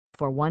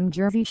For one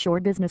Jersey Shore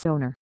business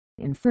owner,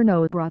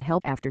 inferno brought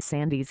help after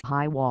Sandy's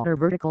high water.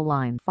 Vertical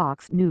line.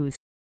 Fox News,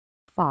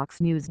 Fox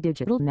News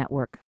Digital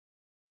Network,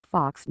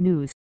 Fox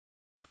News,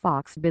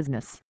 Fox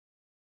Business,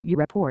 You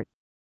Report,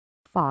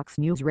 Fox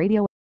News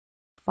Radio,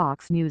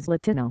 Fox News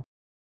Latino,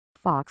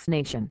 Fox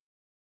Nation,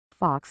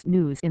 Fox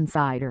News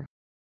Insider.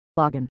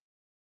 Login.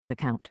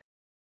 Account.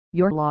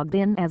 You're logged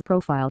in as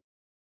profile.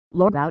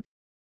 Log out.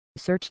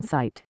 Search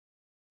site.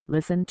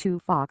 Listen to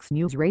Fox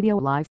News Radio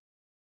live.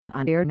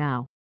 On air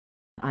now.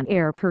 On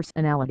air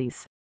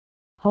personalities.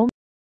 Home.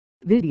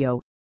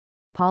 Video.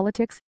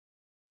 Politics.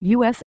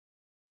 U.S.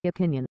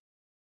 Opinion.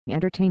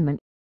 Entertainment.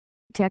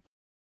 Tech.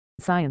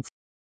 Science.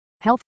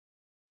 Health.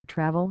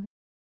 Travel.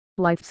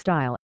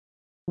 Lifestyle.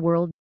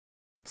 World.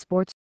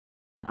 Sports.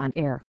 On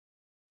air.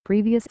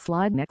 Previous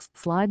slide. Next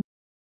slide.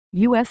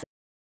 U.S.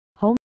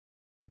 Home.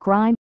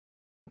 Crime.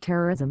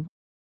 Terrorism.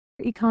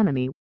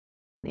 Economy.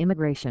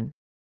 Immigration.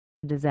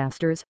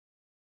 Disasters.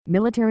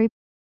 Military.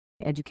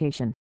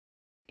 Education.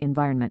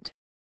 Environment.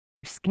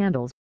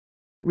 Scandals.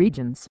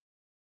 Regions.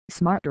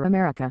 Smarter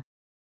America.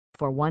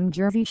 For one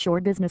Jersey Shore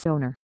business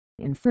owner,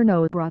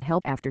 inferno brought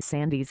help after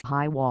Sandy's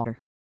high water.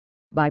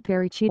 By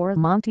Perry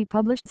Chiaramonte,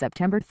 published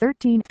September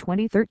 13,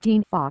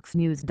 2013.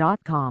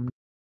 FoxNews.com.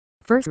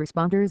 First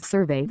responders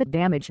survey the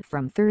damage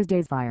from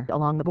Thursday's fire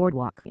along the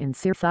boardwalk in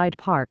Surfside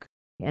Park,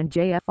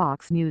 NJ.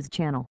 Fox News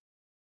Channel.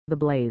 The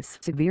blaze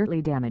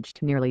severely damaged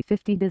nearly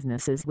 50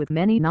 businesses, with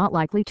many not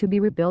likely to be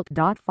rebuilt.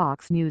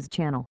 Fox News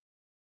Channel.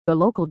 The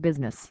local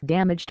business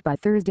damaged by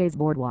Thursday's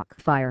boardwalk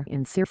fire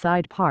in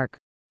Surfside Park,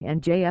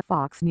 NJ.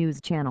 Fox News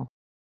Channel.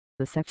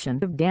 The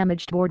section of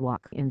damaged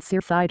boardwalk in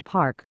Surfside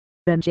Park,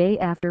 NJ,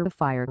 after the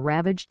fire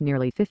ravaged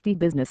nearly 50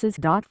 businesses.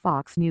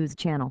 Fox News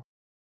Channel.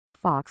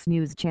 Fox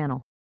News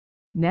Channel.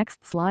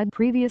 Next slide.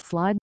 Previous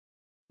slide.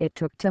 It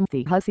took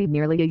Timothy Hussey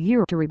nearly a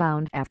year to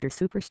rebound after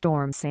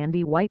Superstorm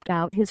Sandy wiped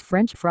out his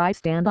French fry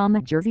stand on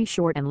the Jersey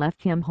Shore and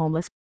left him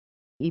homeless.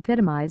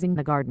 Epitomizing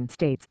the Garden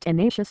State's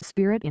tenacious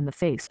spirit in the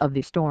face of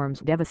the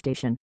storm's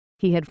devastation,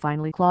 he had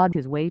finally clawed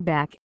his way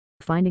back,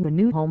 finding a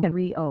new home and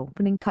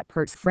reopening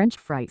Cuthbert's French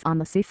fries on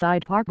the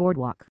Seaside Park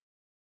boardwalk.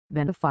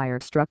 Then a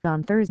fire struck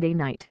on Thursday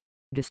night,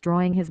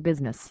 destroying his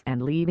business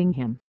and leaving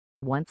him,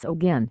 once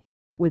again,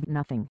 with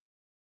nothing.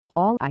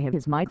 "All I have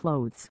is my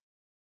clothes.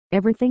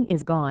 Everything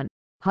is gone,"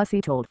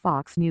 Hussey told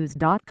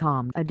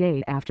FoxNews.com a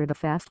day after the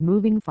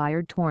fast-moving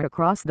fire tore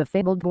across the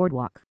fabled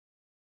boardwalk.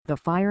 "The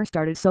fire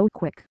started so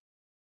quick.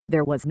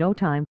 There was no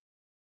time.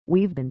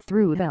 We've been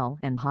through hell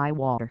and high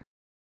water."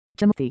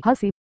 Timothy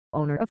Hussey,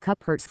 owner of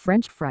Cuthbert's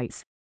French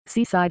Fries,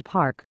 Seaside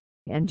Park,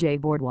 NJ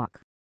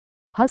Boardwalk.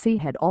 Hussey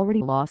had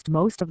already lost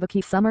most of the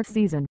key summer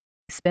season,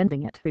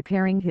 spending it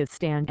repairing his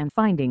stand and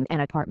finding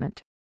an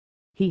apartment.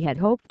 He had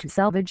hoped to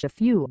salvage a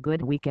few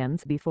good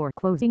weekends before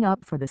closing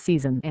up for the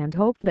season and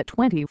hoped that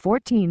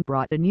 2014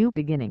 brought a new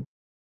beginning.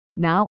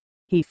 Now,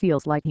 he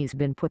feels like he's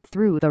been put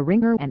through the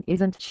ringer and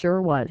isn't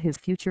sure what his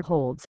future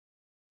holds.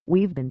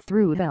 "We've been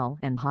through hell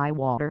and high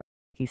water,"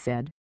 he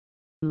said.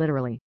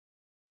 Literally.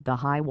 The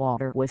high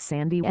water was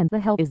Sandy and the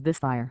hell is this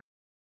fire.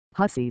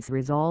 Hussey's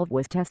resolve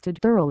was tested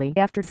thoroughly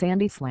after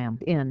Sandy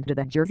slammed into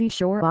the Jersey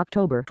Shore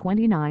October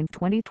 29,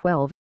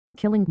 2012,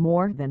 killing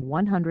more than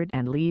 100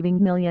 and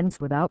leaving millions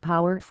without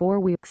power for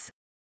weeks.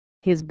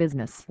 His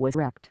business was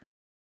wrecked.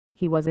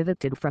 He was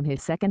evicted from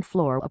his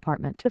second-floor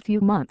apartment a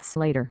few months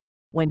later,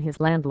 when his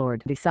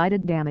landlord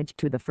decided damage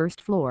to the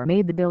first floor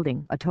made the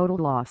building a total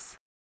loss.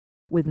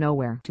 With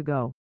nowhere to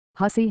go,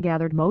 Hussey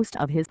gathered most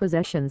of his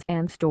possessions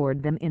and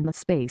stored them in the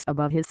space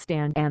above his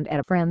stand and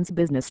at a friend's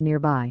business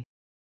nearby.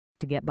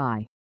 To get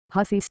by,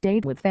 Hussey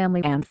stayed with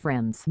family and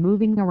friends,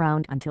 moving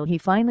around until he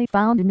finally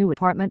found a new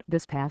apartment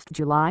this past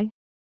July.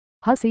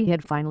 Hussey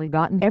had finally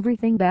gotten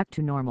everything back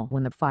to normal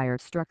when the fire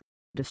struck,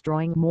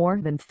 destroying more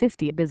than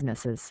 50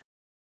 businesses.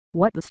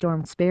 What the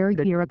storm spared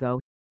a year ago,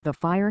 the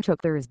fire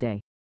took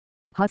Thursday.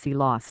 Hussey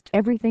lost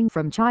everything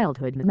from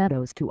childhood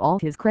mementos to all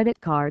his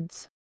credit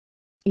cards.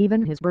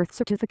 Even his birth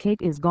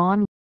certificate is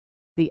gone.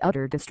 The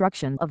utter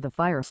destruction of the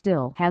fire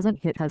still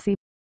hasn't hit Hussey.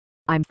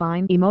 "I'm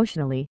fine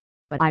emotionally,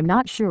 but I'm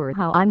not sure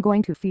how I'm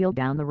going to feel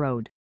down the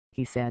road,"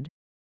 he said.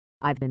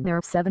 "I've been there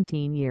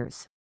 17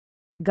 years.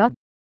 Gut."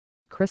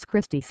 Chris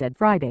Christie said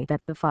Friday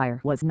that the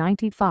fire was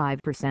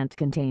 95%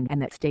 contained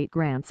and that state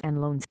grants and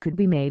loans could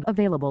be made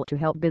available to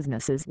help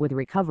businesses with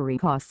recovery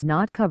costs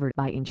not covered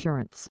by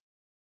insurance.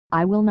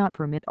 "I will not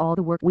permit all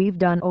the work we've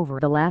done over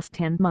the last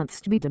 10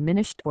 months to be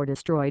diminished or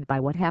destroyed by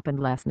what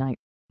happened last night,"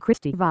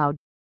 Christie vowed.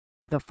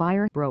 The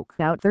fire broke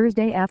out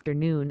Thursday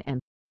afternoon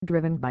and,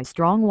 driven by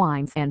strong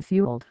winds and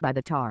fueled by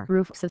the tar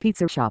roofs of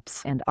pizza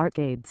shops and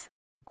arcades,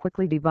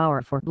 quickly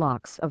devoured 4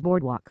 blocks of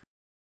boardwalk.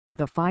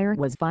 The fire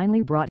was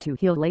finally brought to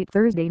heel late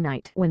Thursday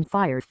night when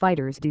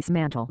firefighters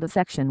dismantled a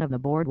section of the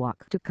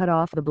boardwalk to cut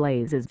off the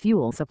blaze's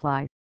fuel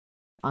supply.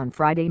 On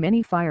Friday,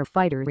 many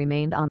firefighters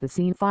remained on the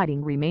scene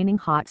fighting remaining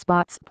hot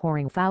spots,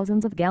 pouring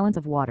thousands of gallons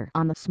of water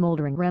on the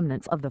smoldering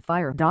remnants of the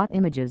fire.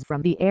 Images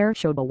from the air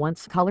showed a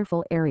once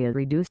colorful area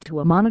reduced to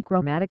a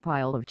monochromatic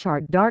pile of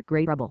charred dark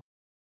gray rubble.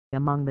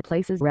 Among the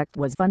places wrecked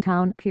was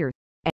Funtown Pier,